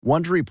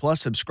Wondery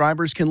Plus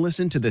subscribers can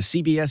listen to the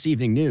CBS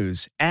Evening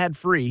News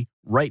ad-free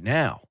right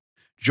now.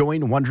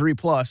 Join Wondery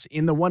Plus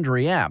in the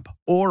Wondery app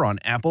or on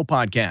Apple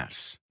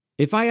Podcasts.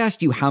 If I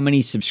asked you how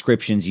many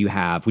subscriptions you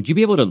have, would you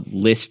be able to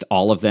list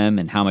all of them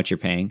and how much you're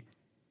paying?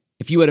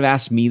 If you would have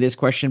asked me this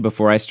question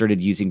before I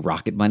started using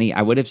Rocket Money,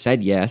 I would have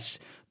said yes,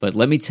 but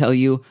let me tell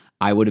you,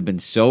 I would have been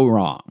so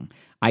wrong.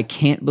 I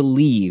can't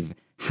believe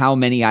how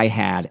many I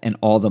had and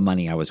all the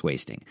money I was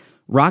wasting.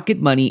 Rocket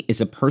Money is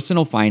a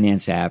personal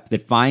finance app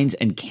that finds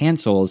and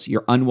cancels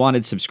your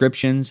unwanted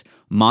subscriptions,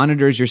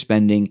 monitors your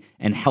spending,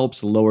 and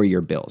helps lower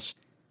your bills.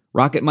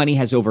 Rocket Money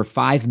has over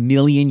 5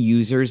 million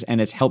users and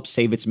has helped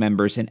save its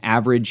members an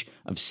average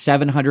of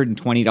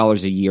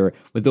 $720 a year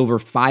with over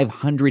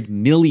 500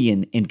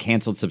 million in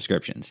canceled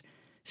subscriptions.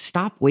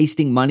 Stop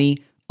wasting money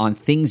on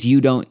things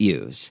you don't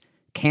use.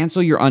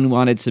 Cancel your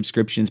unwanted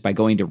subscriptions by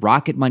going to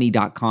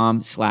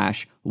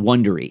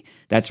rocketmoney.com/Wondery.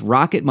 That's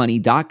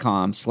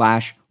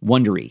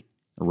rocketmoney.com/Wondery.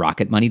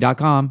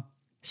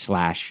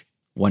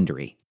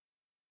 rocketmoney.com/Wondery.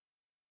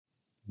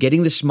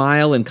 Getting the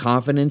smile and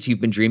confidence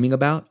you've been dreaming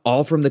about,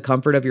 all from the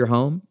comfort of your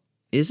home,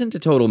 isn't a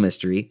total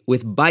mystery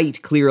with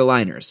Byte clear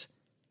aligners.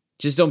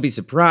 Just don't be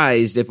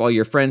surprised if all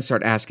your friends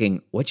start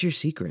asking, "What's your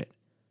secret?"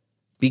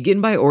 Begin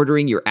by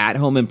ordering your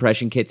at-home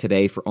impression kit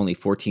today for only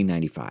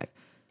 $14.95.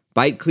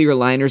 Byte clear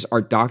aligners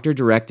are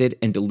doctor-directed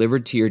and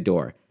delivered to your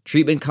door.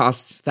 Treatment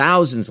costs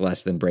thousands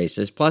less than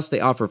braces, plus they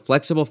offer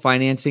flexible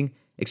financing,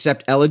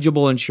 accept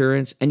eligible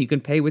insurance, and you can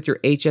pay with your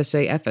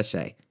HSA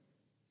FSA.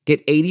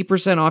 Get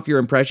 80% off your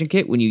impression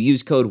kit when you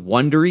use code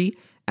WONDERY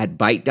at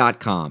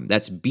Byte.com.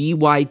 That's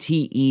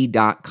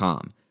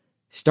BYTE.com.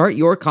 Start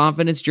your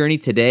confidence journey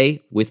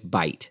today with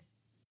Byte.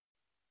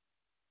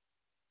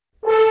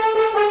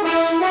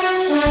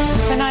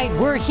 Tonight,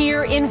 we're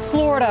here in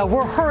Florida,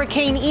 where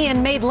Hurricane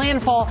Ian made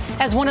landfall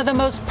as one of the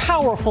most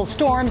powerful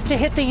storms to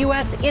hit the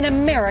U.S. in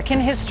American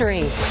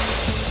history.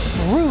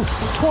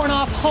 Roofs torn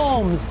off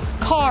homes,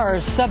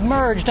 cars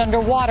submerged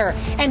underwater,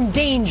 and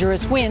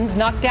dangerous winds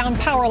knocked down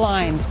power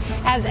lines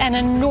as an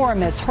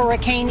enormous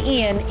Hurricane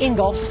Ian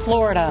engulfs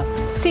Florida.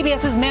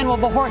 CBS's Manuel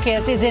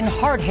Bojorquez is in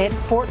hard-hit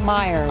Fort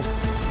Myers.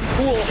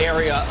 Pool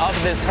area of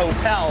this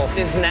hotel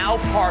is now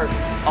part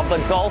of the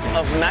Gulf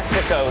of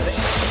Mexico.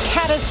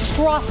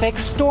 Catastrophic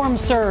storm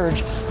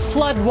surge.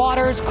 Flood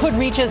waters could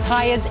reach as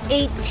high as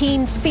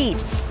 18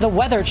 feet. The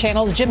Weather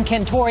Channel's Jim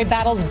Cantore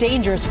battles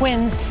dangerous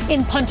winds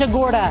in Punta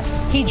Gorda.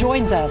 He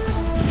joins us.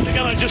 I think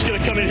I'm just going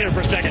to come in here for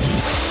a second.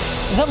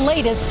 The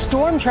latest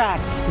storm track,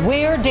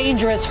 where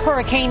dangerous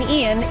Hurricane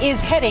Ian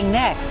is heading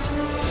next.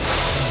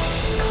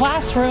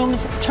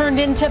 Classrooms turned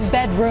into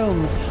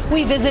bedrooms.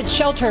 We visit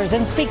shelters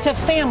and speak to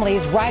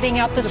families riding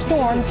out the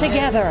storm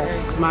together.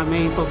 My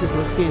main focus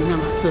was getting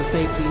him to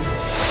safety.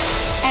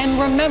 And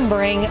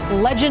remembering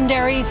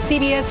legendary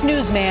CBS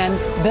newsman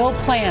Bill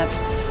Plant,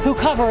 who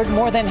covered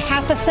more than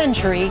half a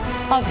century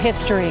of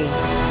history.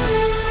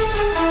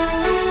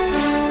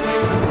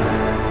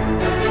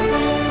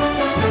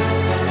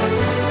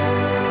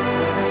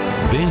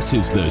 This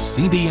is the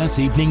CBS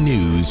Evening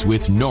News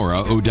with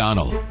Norah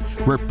O'Donnell,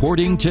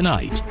 reporting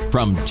tonight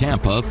from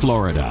Tampa,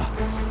 Florida.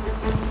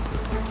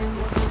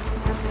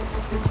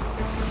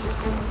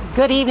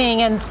 Good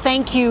evening, and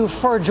thank you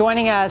for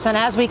joining us. And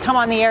as we come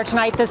on the air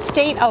tonight, the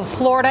state of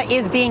Florida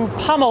is being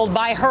pummeled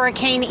by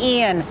Hurricane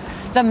Ian.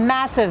 The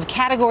massive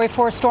Category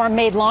 4 storm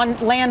made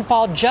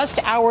landfall just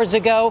hours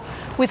ago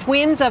with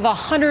winds of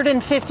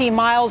 150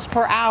 miles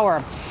per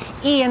hour.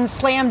 Ian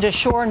slammed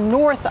ashore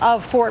north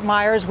of Fort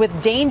Myers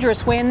with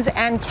dangerous winds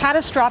and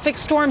catastrophic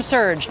storm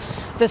surge.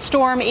 The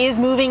storm is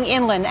moving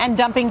inland and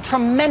dumping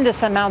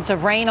tremendous amounts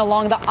of rain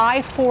along the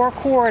I-4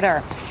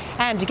 corridor.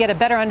 And to get a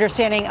better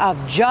understanding of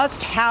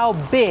just how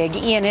big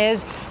Ian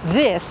is,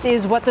 this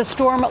is what the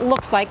storm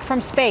looks like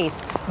from space.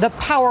 The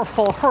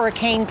powerful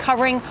hurricane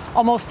covering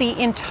almost the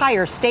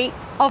entire state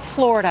of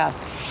Florida.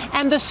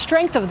 And the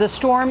strength of the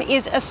storm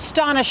is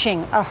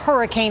astonishing. A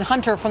hurricane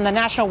hunter from the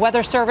National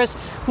Weather Service,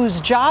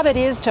 whose job it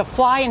is to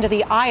fly into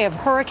the eye of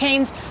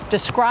hurricanes,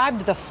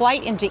 described the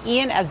flight into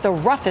Ian as the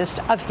roughest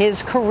of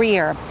his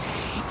career.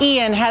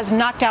 Ian has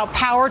knocked out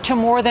power to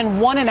more than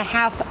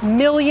 1.5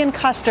 million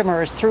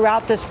customers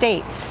throughout the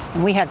state.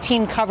 And we have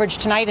team coverage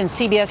tonight, and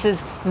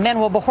CBS's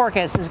Manuel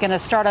Bojorquez is going to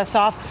start us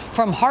off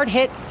from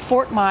hard-hit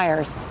Fort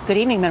Myers. Good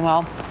evening,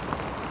 Manuel.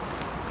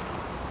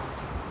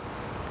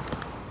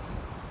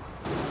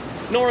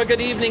 Nora,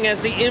 good evening.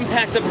 As the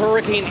impacts of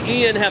Hurricane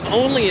Ian have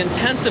only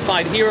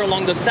intensified here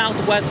along the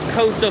southwest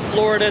coast of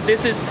Florida,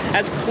 this is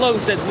as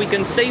close as we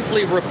can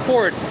safely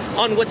report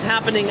on what's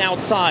happening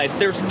outside.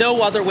 There's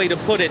no other way to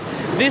put it.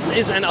 This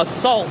is an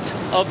assault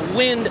of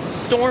wind,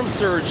 storm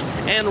surge,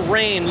 and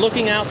rain.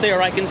 Looking out there,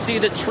 I can see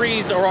that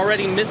trees are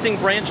already missing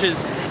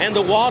branches, and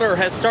the water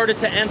has started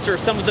to enter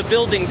some of the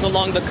buildings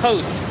along the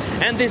coast.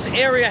 And this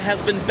area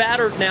has been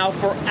battered now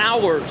for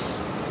hours.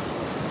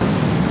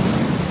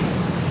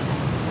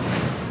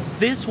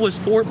 This was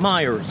Fort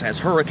Myers as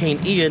Hurricane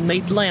Ian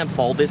made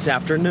landfall this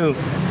afternoon.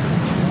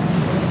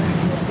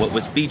 What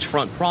was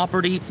beachfront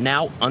property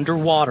now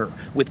underwater,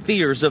 with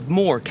fears of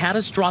more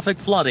catastrophic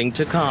flooding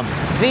to come.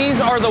 These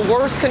are the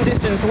worst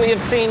conditions we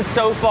have seen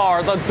so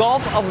far. The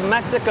Gulf of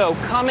Mexico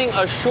coming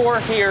ashore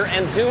here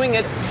and doing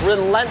it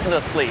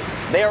relentlessly.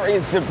 There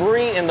is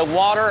debris in the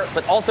water,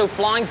 but also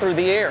flying through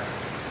the air.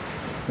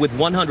 With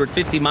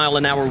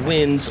 150-mile-an-hour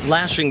winds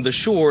lashing the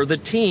shore, the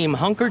team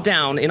hunkered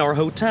down in our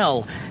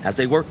hotel as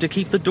they worked to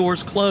keep the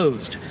doors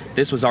closed.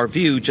 This was our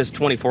view just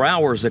 24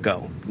 hours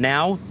ago,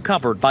 now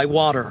covered by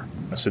water.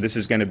 So this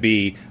is going to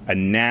be a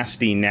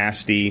nasty,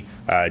 nasty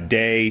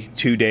day,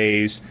 2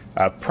 days.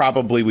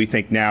 Probably we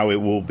think now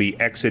it will be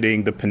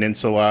exiting the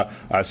peninsula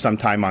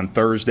sometime on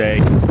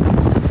Thursday.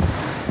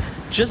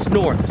 Just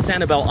north,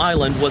 Sanibel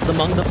Island was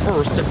among the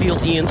first to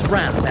feel Ian's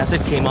wrath as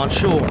it came on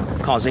shore,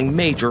 causing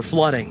major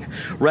flooding.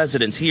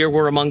 Residents here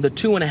were among the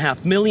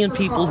 2.5 million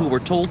people who were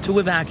told to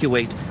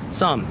evacuate.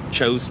 Some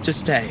chose to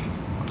stay.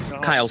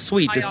 Kyle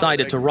Sweet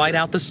decided to ride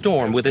out the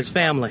storm with his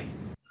family.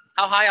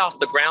 How high off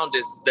the ground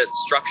is that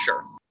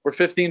structure? We're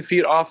 15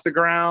 feet off the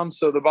ground,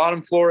 so the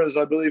bottom floor is,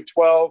 I believe,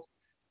 12,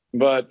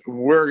 but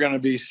we're going to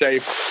be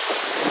safe.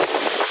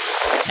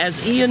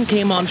 As Ian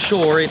came on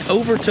shore, it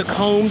overtook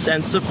homes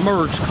and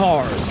submerged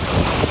cars.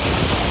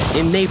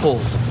 In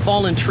Naples,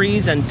 fallen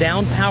trees and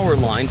downed power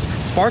lines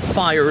sparked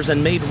fires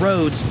and made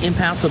roads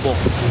impassable.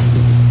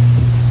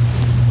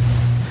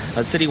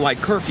 A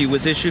citywide curfew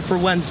was issued for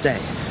Wednesday.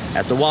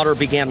 As the water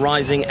began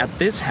rising at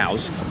this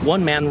house,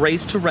 one man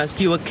raced to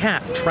rescue a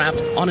cat trapped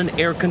on an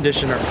air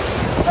conditioner.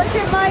 Look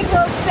at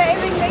Michael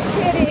saving the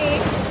kitty.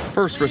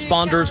 First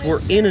responders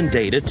were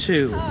inundated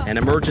too. An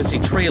emergency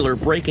trailer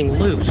breaking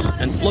loose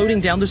and floating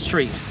down the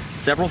street.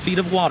 Several feet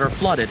of water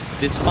flooded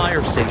this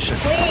fire station.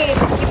 Please,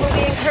 people,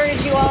 we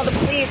encourage you all to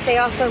please stay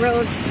off the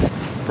roads.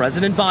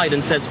 President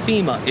Biden says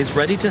FEMA is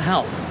ready to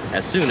help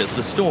as soon as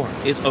the storm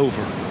is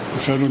over. The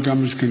federal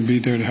government's going to be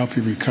there to help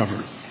you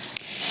recover.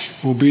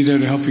 We'll be there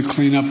to help you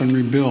clean up and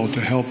rebuild,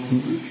 to help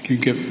you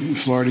get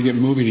Florida get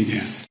moving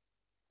again.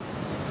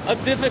 A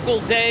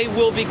difficult day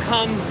will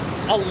become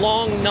a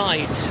long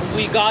night.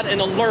 We got an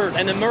alert,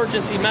 an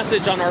emergency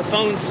message on our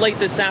phones late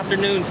this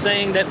afternoon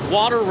saying that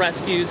water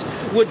rescues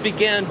would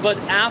begin, but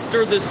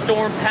after the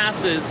storm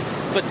passes,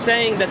 but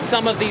saying that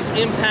some of these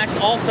impacts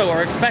also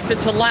are expected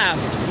to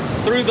last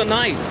through the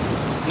night.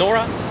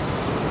 Nora?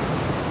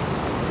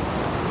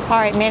 All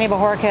right, Manny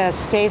Bajorquez,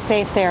 stay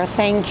safe there.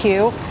 Thank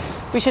you.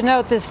 We should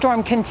note this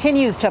storm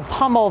continues to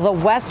pummel the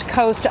west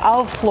coast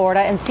of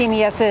Florida, and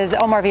CBS's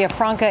Omar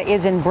Villafranca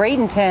is in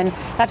Bradenton.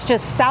 That's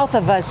just south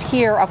of us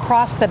here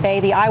across the bay.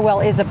 The eye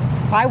wall is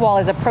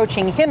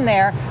approaching him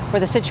there, where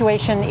the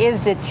situation is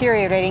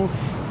deteriorating.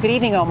 Good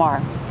evening, Omar.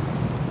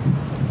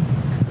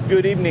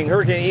 Good evening.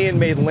 Hurricane Ian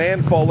made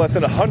landfall less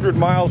than 100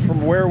 miles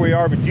from where we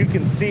are, but you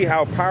can see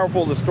how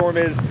powerful the storm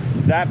is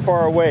that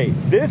far away.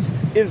 This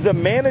is the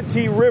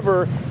Manatee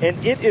River,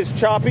 and it is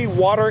choppy.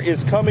 Water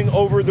is coming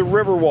over the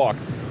Riverwalk.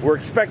 We're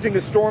expecting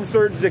a storm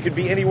surge that could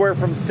be anywhere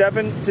from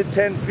 7 to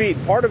 10 feet.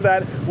 Part of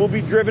that will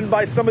be driven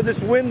by some of this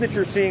wind that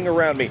you're seeing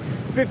around me.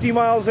 50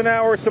 miles an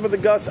hour, some of the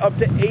gusts up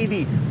to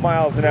 80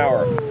 miles an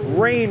hour.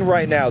 Rain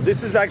right now.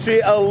 This is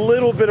actually a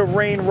little bit of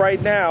rain right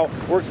now.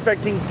 We're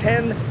expecting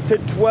 10 to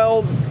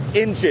 12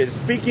 inches.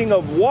 Speaking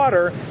of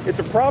water, it's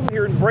a problem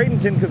here in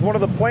Bradenton because one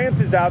of the plants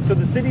is out, so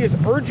the city is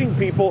urging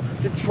people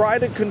to try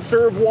to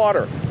conserve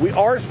water. We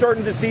are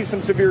starting to see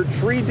some severe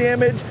tree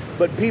damage,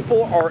 but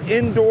people are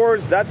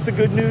indoors. That's the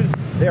good news.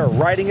 They are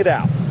riding it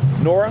out.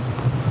 Nora?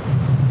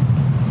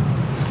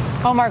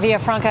 Omar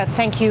Villafranca,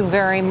 thank you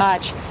very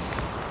much.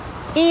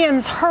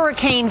 Ian's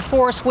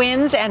hurricane-force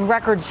winds and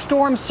record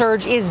storm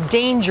surge is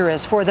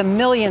dangerous for the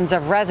millions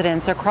of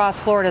residents across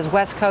Florida's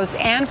west coast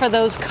and for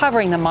those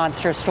covering the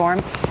monster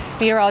storm.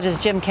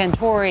 Meteorologist Jim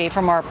Cantori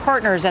from our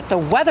partners at the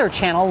Weather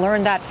Channel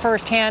learned that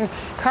firsthand,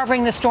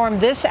 covering the storm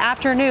this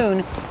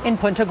afternoon in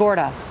Punta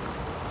Gorda.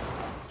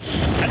 It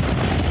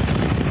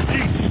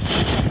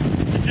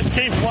just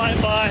came flying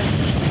by.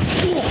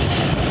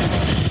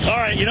 All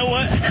right, you know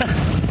what?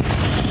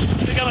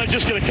 I think I'm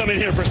just going to come in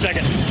here for a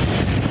second.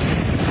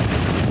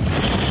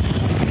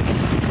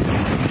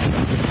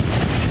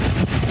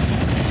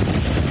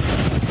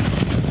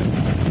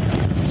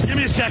 Give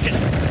me a second.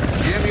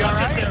 Jim, you all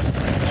right?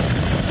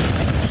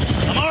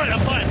 I'm all right.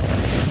 I'm fine.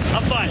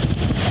 I'm fine.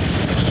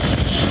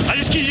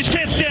 You just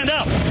can't stand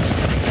up.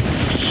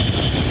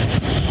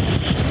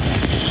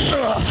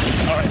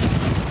 All right.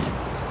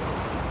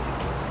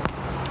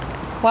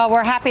 Well,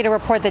 we're happy to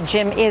report that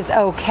Jim is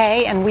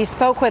okay, and we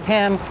spoke with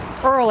him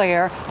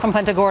earlier from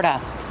Punta Gorda.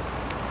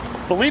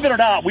 Believe it or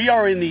not, we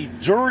are in the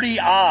dirty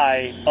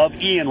eye of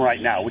Ian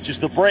right now, which is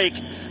the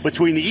break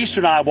between the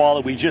eastern eye wall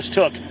that we just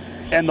took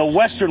and the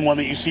western one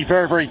that you see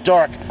very, very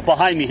dark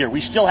behind me here. We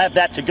still have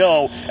that to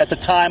go at the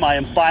time I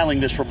am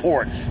filing this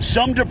report.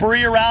 Some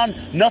debris around,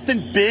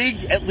 nothing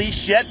big at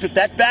least yet, but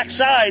that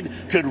backside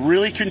could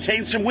really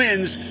contain some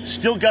winds,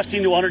 still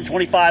gusting to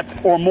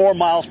 125 or more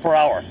miles per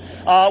hour.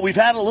 We've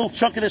had a little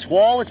chunk of this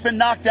wall that's been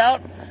knocked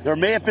out. There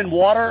may have been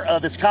water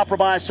that's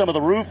compromised some of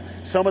the roof,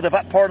 some of the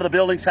part of the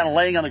building's kind of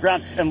laying on the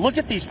ground. And look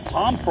at these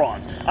palm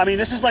fronds. I mean,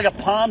 this is like a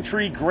palm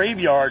tree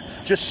graveyard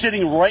just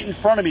sitting right in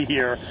front of me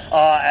here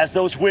as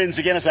those winds,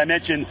 again, as I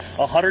mentioned,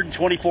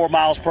 124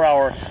 miles per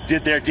hour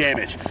did their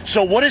damage.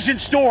 So what is in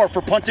store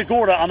for Punta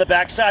Gorda on the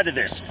backside of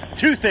this?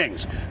 Two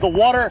things. The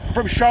water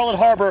from Charlotte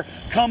Harbor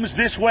comes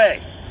this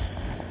way.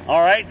 All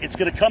right, it's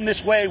going to come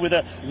this way with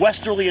a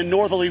westerly and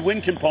northerly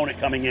wind component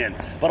coming in,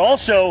 but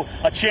also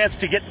a chance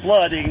to get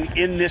flooding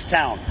in this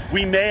town.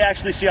 We may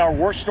actually see our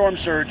worst storm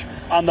surge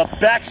on the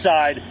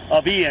backside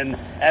of Ian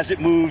as it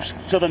moves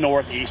to the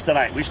northeast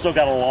tonight. We still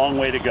got a long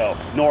way to go.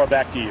 Nora,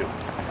 back to you.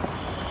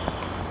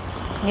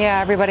 Yeah,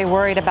 everybody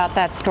worried about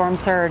that storm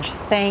surge.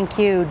 Thank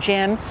you,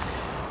 Jim.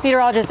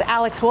 Meteorologist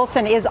Alex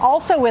Wilson is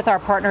also with our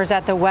partners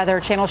at the Weather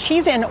Channel.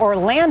 She's in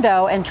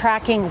Orlando and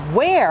tracking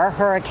where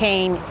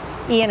Hurricane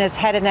Ian is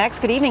headed next.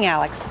 Good evening,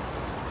 Alex.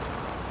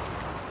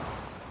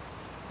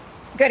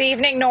 Good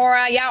evening,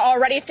 Nora. Yeah,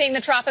 already seeing the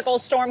tropical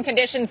storm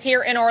conditions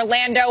here in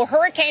Orlando.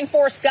 Hurricane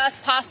force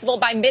gusts possible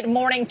by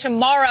mid-morning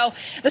tomorrow.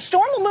 The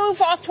storm will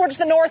move off towards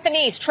the north and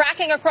east,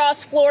 tracking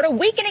across Florida,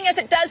 weakening as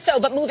it does so,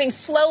 but moving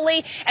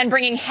slowly and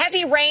bringing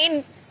heavy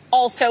rain.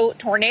 Also,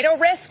 tornado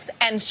risks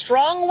and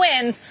strong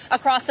winds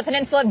across the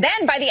peninsula.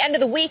 Then, by the end of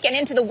the week and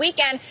into the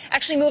weekend,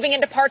 actually moving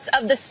into parts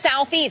of the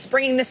southeast,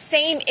 bringing the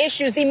same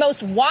issues. The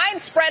most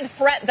widespread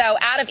threat, though,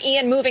 out of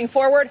Ian moving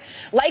forward,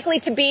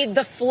 likely to be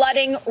the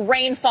flooding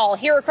rainfall.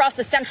 Here across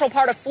the central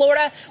part of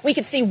Florida, we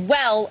could see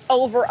well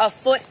over a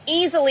foot,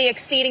 easily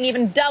exceeding,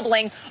 even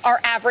doubling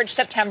our average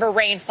September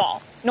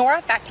rainfall.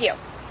 Nora, back to you.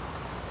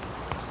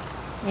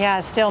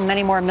 Yeah, still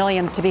many more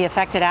millions to be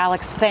affected,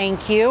 Alex.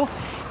 Thank you.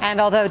 And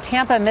although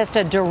Tampa missed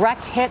a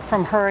direct hit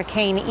from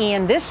Hurricane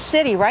Ian, this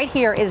city right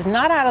here is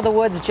not out of the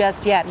woods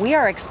just yet. We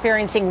are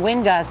experiencing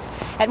wind gusts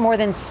at more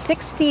than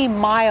 60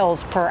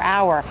 miles per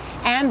hour,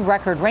 and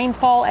record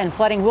rainfall and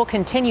flooding will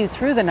continue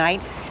through the night.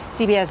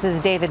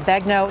 CBS's David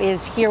Begnaud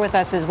is here with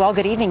us as well.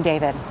 Good evening,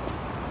 David.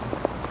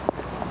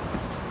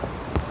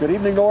 Good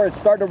evening, Nora. It's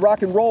starting to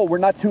rock and roll. We're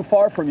not too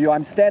far from you.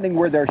 I'm standing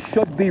where there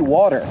should be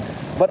water.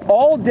 But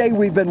all day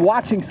we've been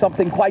watching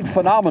something quite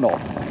phenomenal.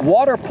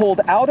 Water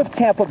pulled out of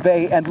Tampa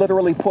Bay and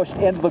literally pushed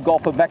into the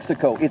Gulf of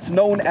Mexico. It's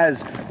known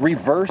as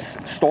reverse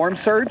storm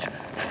surge.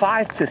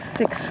 5 to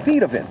 6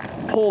 feet of it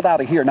pulled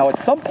out of here. Now, at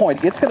some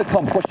point, it's going to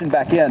come pushing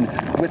back in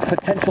with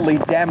potentially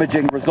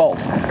damaging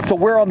results. So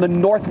we're on the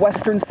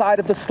northwestern side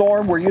of the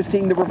storm where you're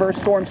seeing the reverse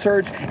storm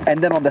surge.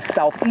 And then on the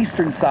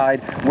southeastern side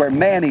where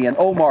Manny and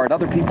Omar and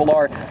other people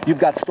are, you've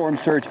got storm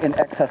surge in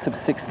excess of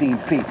 16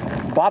 feet.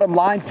 Bottom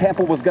line,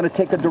 Tampa was going to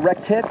take a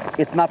direct hit.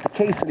 It's not the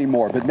case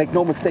anymore, but make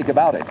no mistake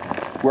about it.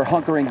 We're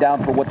hunkering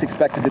down for what's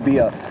expected to be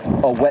a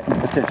wet and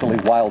potentially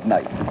wild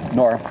night.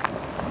 Nora.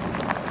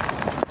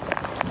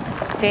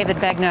 David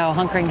Begnaud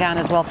hunkering down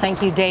as well.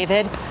 Thank you,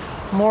 David.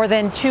 More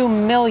than 2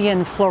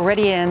 million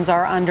Floridians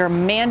are under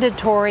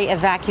mandatory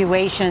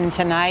evacuation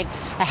tonight.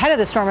 Ahead of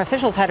the storm,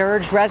 officials had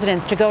urged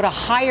residents to go to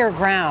higher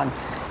ground.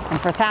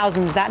 And for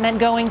thousands, that meant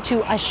going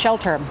to a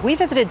shelter. We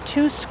visited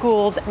 2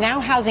 schools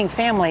now housing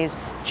families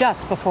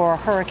just before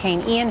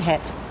Hurricane Ian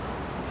hit.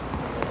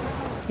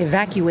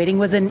 Evacuating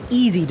was an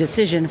easy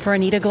decision for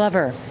Anita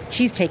Glover.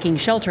 She's taking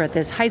shelter at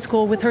this high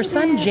school with her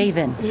son,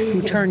 Javen,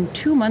 who turned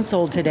 2 months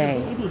old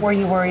today. Were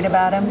you worried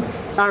about him?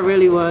 I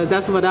really was.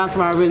 That's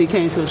why I really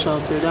came to a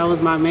shelter. That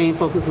was my main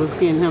focus, was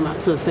getting him out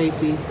to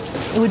safety.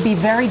 It would be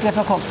very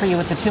difficult for you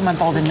with the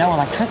 2-month-old and no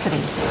electricity.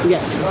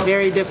 Yes,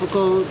 very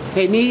difficult.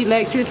 They need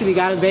electricity. You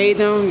got to bathe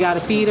them, you got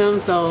to feed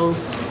them. So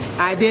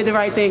I did the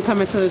right thing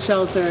coming to the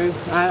shelter.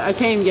 I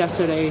came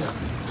yesterday.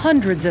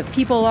 Hundreds of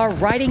people are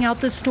riding out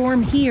the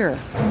storm here.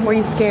 Were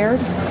you scared?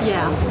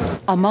 Yeah.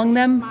 Among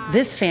them,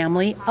 this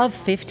family of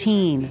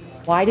 15.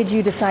 Why did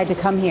you decide to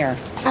come here?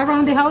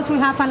 Around the house we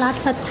have a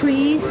lot of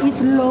trees. It's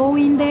low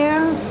in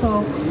there,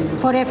 so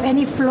for if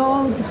any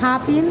flood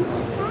happen,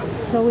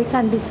 so we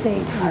can be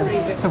safe.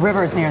 The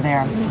river is near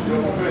there.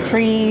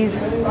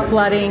 Trees,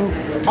 flooding.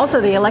 Also,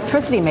 the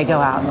electricity may go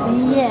out.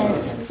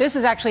 Yes. This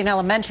is actually an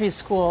elementary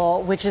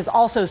school, which is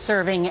also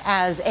serving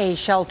as a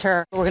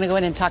shelter. We're going to go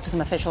in and talk to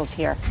some officials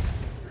here.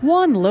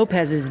 Juan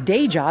Lopez's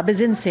day job is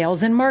in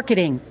sales and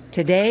marketing.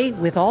 Today,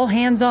 with all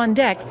hands on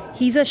deck,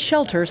 he's a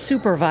shelter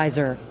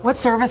supervisor. What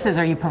services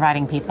are you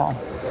providing people?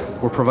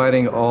 We're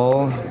providing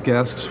all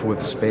guests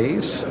with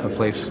space, a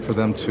place for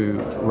them to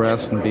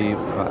rest and be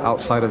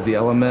outside of the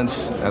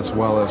elements, as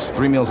well as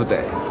 3 meals a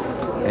day.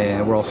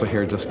 And we're also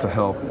here just to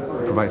help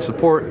provide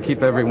support,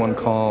 keep everyone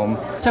calm.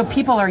 So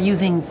people are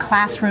using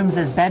classrooms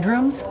as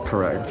bedrooms?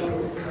 Correct.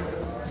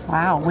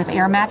 Wow, with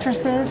air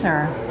mattresses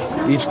or?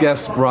 Each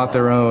guest brought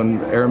their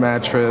own air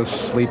mattress,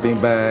 sleeping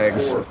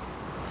bags.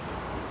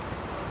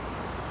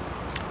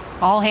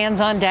 All hands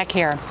on deck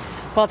here.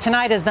 Well,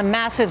 tonight as the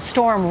massive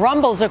storm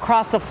rumbles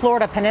across the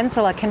Florida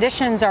peninsula,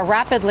 conditions are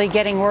rapidly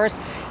getting worse.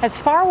 As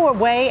far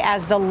away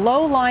as the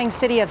low-lying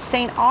city of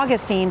St.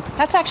 Augustine,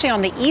 that's actually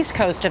on the east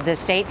coast of this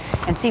state,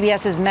 and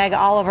CBS's Meg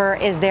Oliver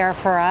is there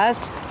for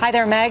us. Hi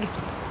there, Meg.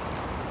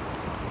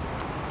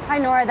 Hi,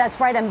 Nora. That's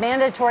right. A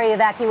mandatory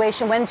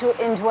evacuation went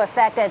into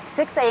effect at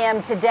 6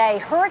 a.m. today.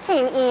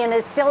 Hurricane Ian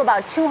is still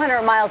about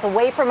 200 miles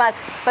away from us,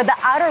 but the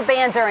outer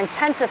bands are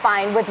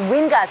intensifying with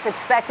wind gusts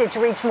expected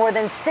to reach more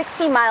than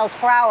 60 miles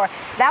per hour.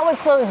 That would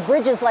close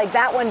bridges like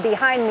that one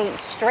behind me,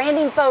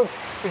 stranding folks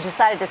who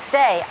decided to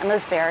stay on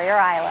those barrier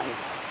islands.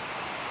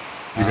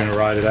 You're going to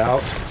ride it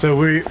out?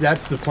 So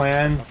that's the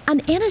plan. On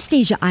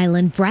Anastasia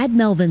Island, Brad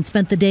Melvin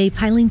spent the day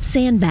piling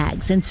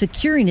sandbags and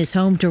securing his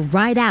home to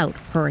ride out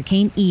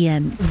Hurricane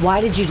Ian.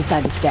 Why did you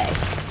decide to stay?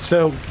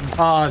 So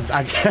part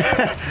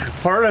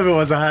of it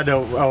was I had to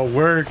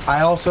work.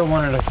 I also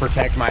wanted to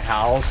protect my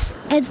house.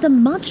 As the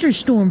monster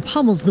storm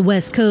pummels the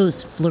West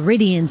Coast,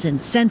 Floridians in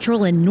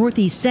central and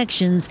northeast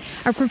sections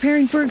are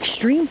preparing for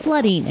extreme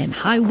flooding and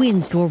high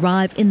winds to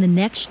arrive in the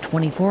next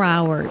 24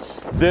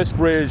 hours. This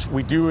bridge,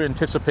 we do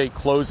anticipate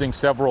closing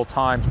several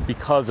times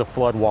because of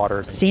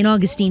floodwaters. St.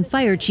 Augustine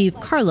Fire Chief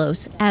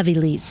Carlos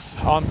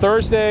Aviles. On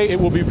Thursday, it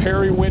will be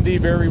very windy,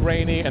 very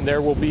rainy, and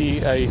there will be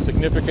a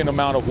significant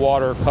amount of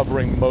water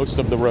covering most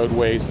of the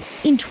roadways.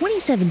 In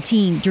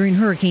 2017, during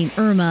Hurricane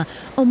Irma,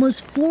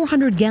 almost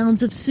 400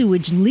 gallons of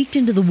sewage leaked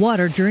into the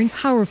water during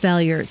power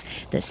failures.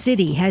 The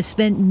city has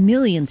spent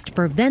millions to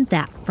prevent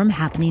that from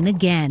happening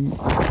again.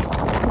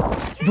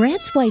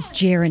 Brad's wife,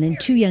 Jaren, and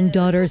 2 young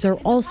daughters are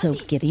also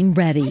getting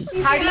ready.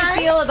 How do you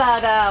feel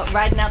about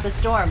riding out the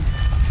storm?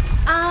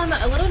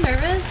 A little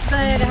nervous,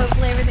 but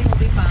hopefully everything will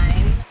be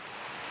fine.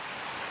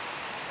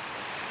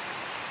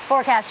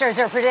 Forecasters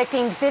are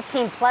predicting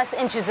 15-plus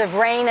inches of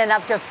rain and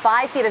up to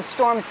 5 feet of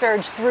storm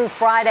surge through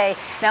Friday.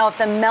 Now, if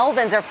the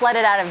Melvins are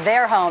flooded out of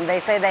their home, they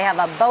say they have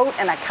a boat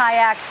and a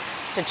kayak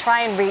to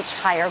try and reach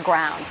higher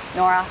ground.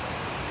 Nora?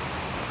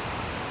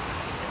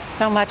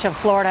 So much of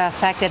Florida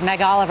affected.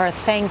 Meg Oliver,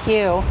 thank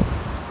you.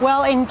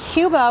 Well, in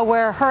Cuba,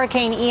 where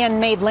Hurricane Ian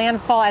made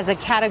landfall as a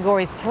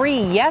Category 3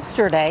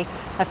 yesterday,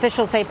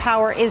 officials say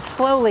power is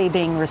slowly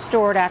being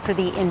restored after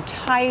the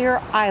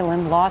entire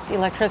island lost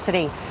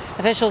electricity.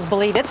 Officials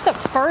believe it's the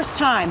first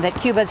time that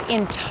Cuba's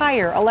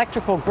entire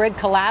electrical grid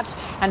collapsed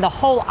and the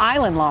whole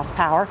island lost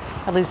power.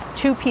 At least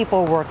 2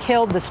 people were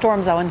killed. The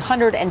storm's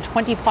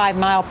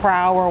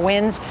 125-mile-per-hour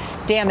winds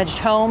damaged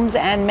homes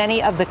and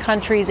many of the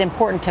country's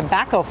important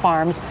tobacco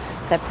farms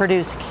that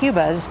produce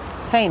Cuba's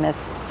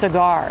famous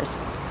cigars.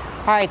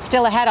 All right,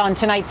 still ahead on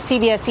tonight's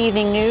CBS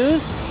Evening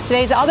News.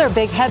 Today's other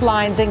big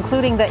headlines,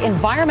 including the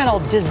environmental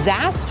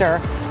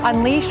disaster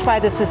unleashed by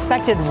the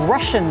suspected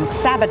Russian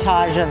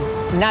sabotage of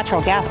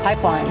natural gas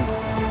pipelines.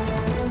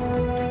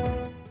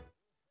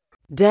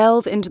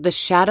 Delve into the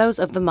shadows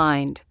of the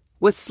mind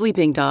with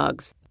Sleeping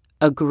Dogs,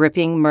 a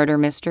gripping murder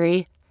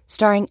mystery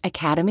starring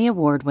Academy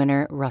Award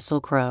winner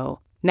Russell Crowe.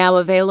 Now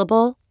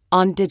available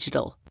on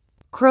digital.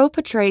 Crowe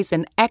portrays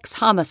an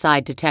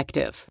ex-homicide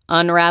detective,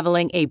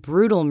 unraveling a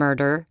brutal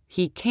murder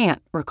he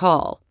can't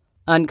recall.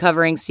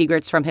 Uncovering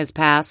secrets from his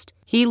past,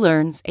 he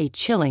learns a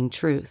chilling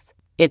truth.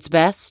 It's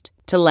best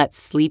to let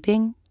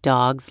sleeping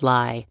dogs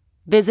lie.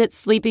 Visit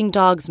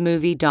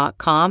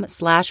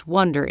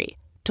sleepingdogsmovie.com/Wondery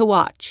to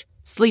watch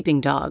Sleeping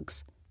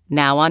Dogs,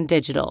 now on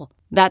digital.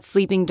 That's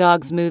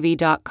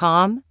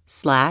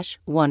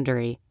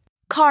sleepingdogsmovie.com/Wondery.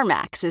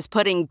 CarMax is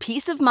putting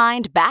peace of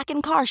mind back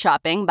in car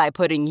shopping by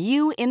putting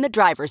you in the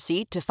driver's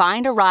seat to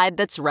find a ride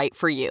that's right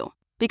for you.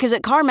 Because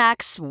at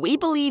CarMax, we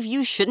believe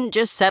you shouldn't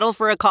just settle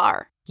for a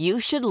car. You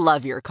should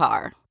love your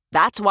car.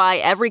 That's why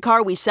every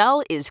car we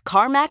sell is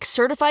CarMax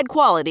certified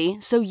quality,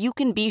 so you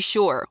can be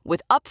sure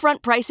with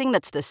upfront pricing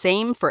that's the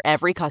same for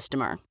every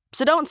customer.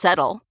 So don't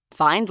settle.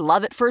 Find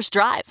love at first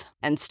drive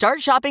and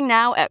start shopping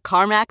now at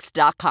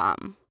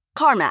CarMax.com.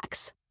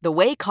 CarMax, the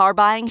way car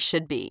buying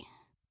should be.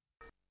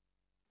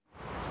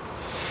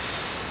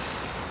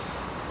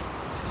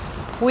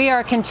 We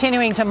are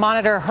continuing to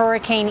monitor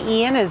Hurricane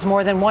Ian as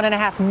more than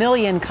 1.5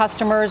 million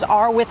customers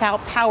are without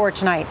power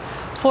tonight.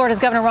 Florida's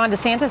Governor Ron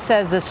DeSantis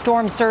says the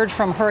storm surge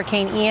from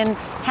Hurricane Ian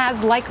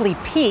has likely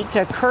peaked.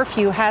 A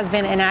curfew has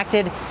been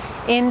enacted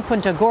in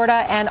Punta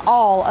Gorda and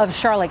all of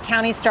Charlotte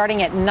County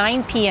starting at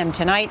 9 p.m.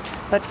 tonight.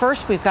 But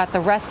first, we've got the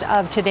rest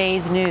of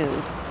today's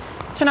news.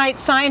 Tonight,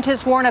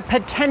 scientists warn a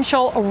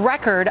potential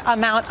record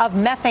amount of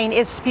methane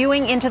is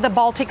spewing into the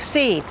Baltic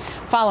Sea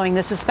following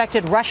the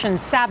suspected Russian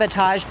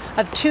sabotage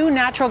of 2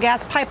 natural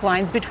gas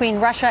pipelines between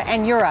Russia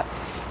and Europe.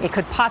 It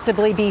could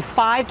possibly be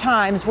 5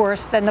 times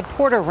worse than the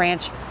Porter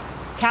Ranch,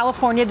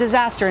 California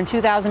disaster in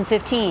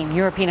 2015.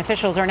 European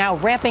officials are now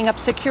ramping up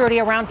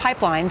security around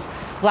pipelines.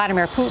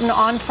 Vladimir Putin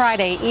on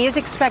Friday is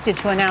expected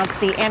to announce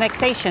the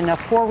annexation of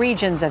 4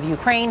 regions of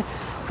Ukraine.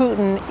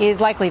 Putin is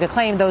likely to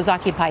claim those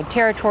occupied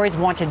territories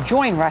want to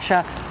join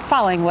Russia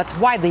following what's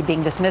widely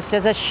being dismissed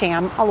as a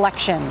sham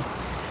election.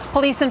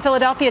 Police in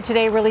Philadelphia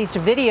today released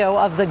video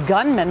of the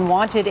gunman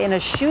wanted in a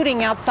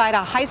shooting outside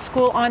a high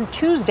school on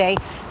Tuesday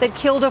that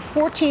killed a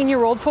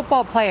 14-year-old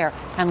football player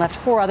and left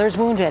 4 others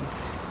wounded.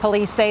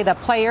 Police say the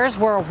players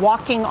were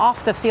walking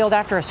off the field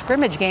after a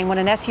scrimmage game when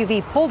an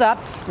SUV pulled up,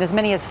 and as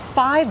many as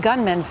 5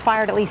 gunmen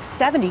fired at least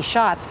 70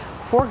 shots.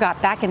 4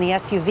 got back in the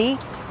SUV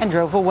and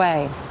drove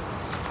away.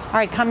 All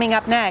right, coming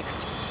up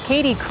next,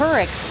 Katie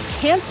Couric's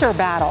cancer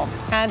battle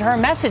and her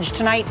message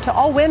tonight to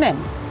all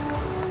women.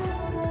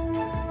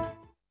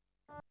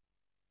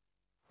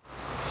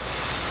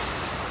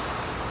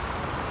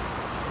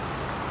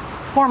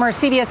 Former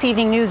CBS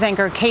Evening News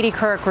anchor Katie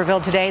Couric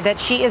revealed today that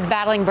she is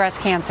battling breast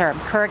cancer.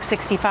 Couric,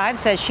 65,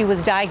 says she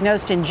was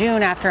diagnosed in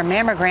June after a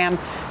mammogram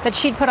that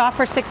she'd put off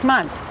for 6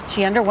 months.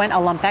 She underwent a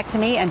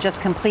lumpectomy and just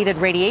completed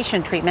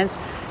radiation treatments.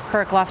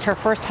 Couric lost her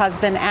first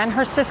husband and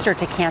her sister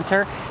to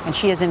cancer, and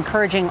she is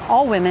encouraging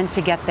all women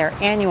to get their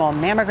annual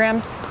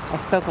mammograms. I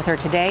spoke with her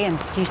today, and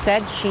she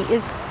said she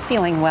is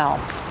feeling well.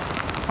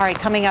 All right,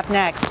 coming up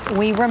next,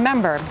 we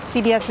remember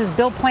CBS's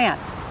Bill Plant,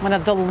 one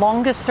of the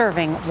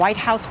longest-serving White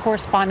House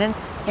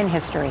correspondents in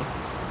history.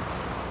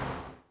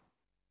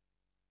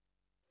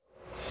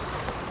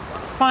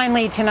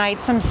 Finally tonight,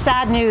 some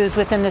sad news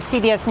within the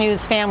CBS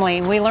News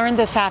family. We learned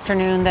this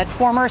afternoon that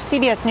former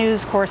CBS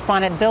News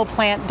correspondent Bill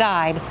Plant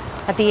died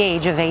at the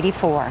age of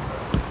 84.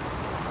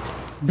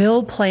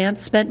 Bill Plant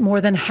spent more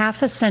than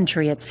half a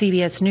century at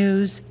CBS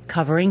News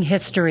covering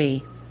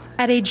history.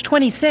 At age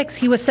 26,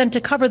 he was sent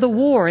to cover the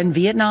war in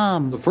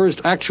Vietnam. The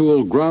first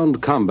actual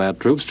ground combat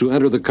troops to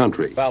enter the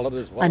country.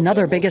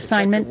 Another big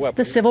assignment,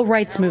 the civil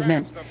rights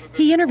movement.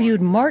 He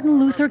interviewed Martin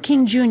Luther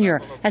King Jr.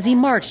 as he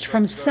marched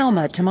from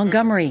Selma to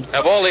Montgomery.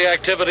 Have all the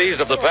activities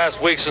of the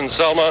past weeks in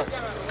Selma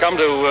come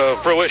to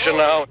fruition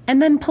now?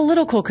 And then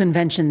political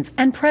conventions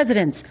and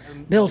presidents.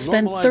 Bill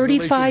spent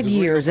 35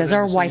 years as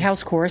our White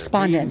House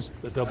correspondent.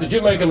 Did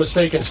you make a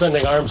mistake in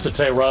sending arms to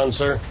Tehran,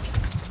 sir?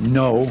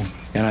 No,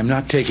 and I'm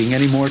not taking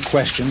any more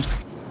questions.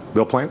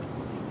 Bill Plant?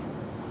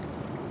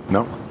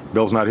 No,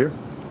 Bill's not here.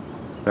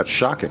 That's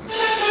shocking.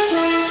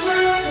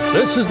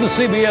 This is the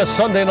CBS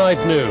Sunday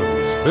Night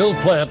News. Bill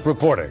Plant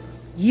reporting.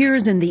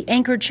 Years in the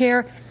anchor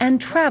chair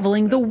and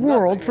traveling the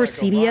world for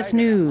CBS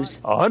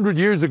News. 100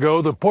 years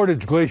ago, the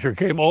Portage Glacier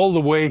came all the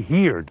way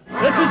here.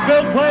 This is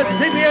Bill Plant,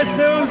 CBS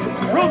News,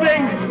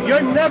 proving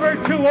you're never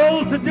too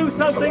old to do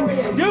something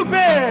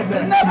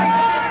stupid.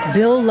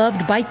 Bill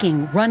loved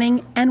biking,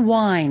 running, and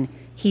wine.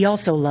 He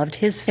also loved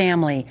his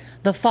family.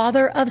 The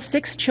father of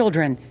 6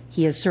 children,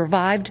 he is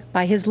survived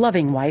by his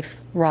loving wife,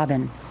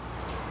 Robin.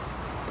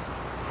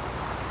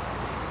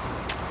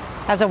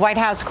 As a White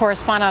House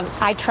correspondent,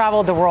 I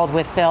traveled the world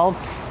with Bill.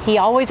 He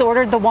always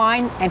ordered the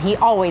wine, and he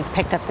always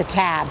picked up the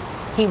tab.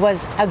 He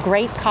was a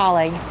great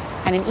colleague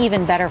and an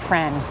even better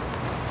friend.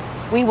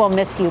 We will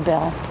miss you,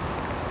 Bill.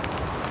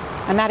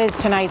 And that is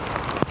tonight's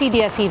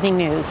CBS Evening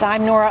News.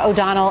 I'm Norah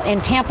O'Donnell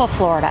in Tampa,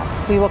 Florida.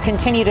 We will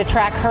continue to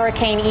track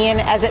Hurricane Ian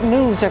as it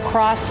moves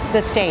across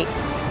the state.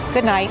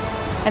 Good night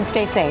and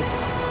stay safe.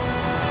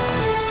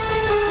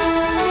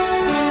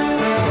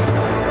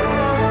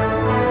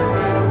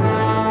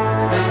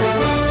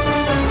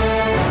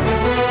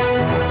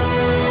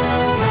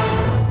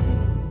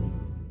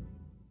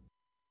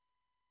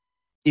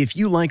 If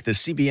you like the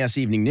CBS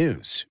Evening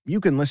News,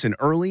 you can listen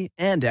early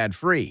and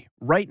ad-free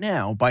right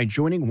now by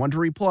joining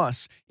Wondery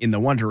Plus in the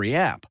Wondery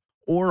app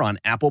or on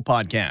Apple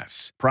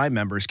Podcasts. Prime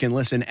members can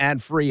listen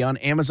ad-free on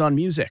Amazon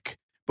Music.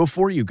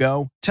 Before you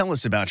go, tell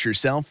us about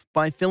yourself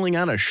by filling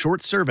out a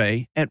short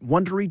survey at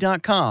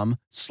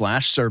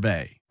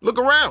Wondery.com/survey. Look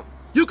around.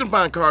 You can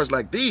find cars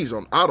like these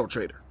on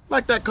AutoTrader,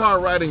 like that car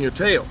right in your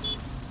tail.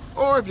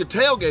 Or if you're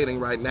tailgating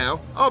right now,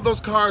 all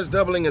those cars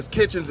doubling as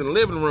kitchens and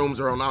living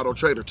rooms are on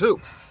AutoTrader too.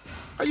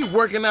 Are you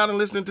working out and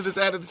listening to this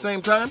ad at the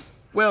same time?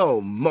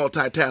 Well,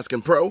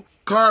 multitasking pro,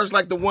 cars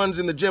like the ones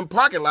in the gym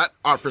parking lot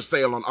are for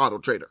sale on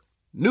AutoTrader.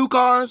 New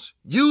cars,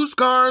 used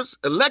cars,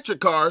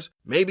 electric cars,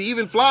 maybe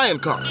even flying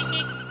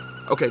cars.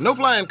 Okay, no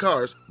flying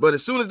cars, but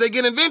as soon as they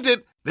get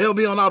invented, they'll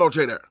be on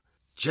AutoTrader.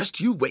 Just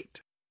you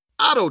wait.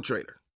 AutoTrader.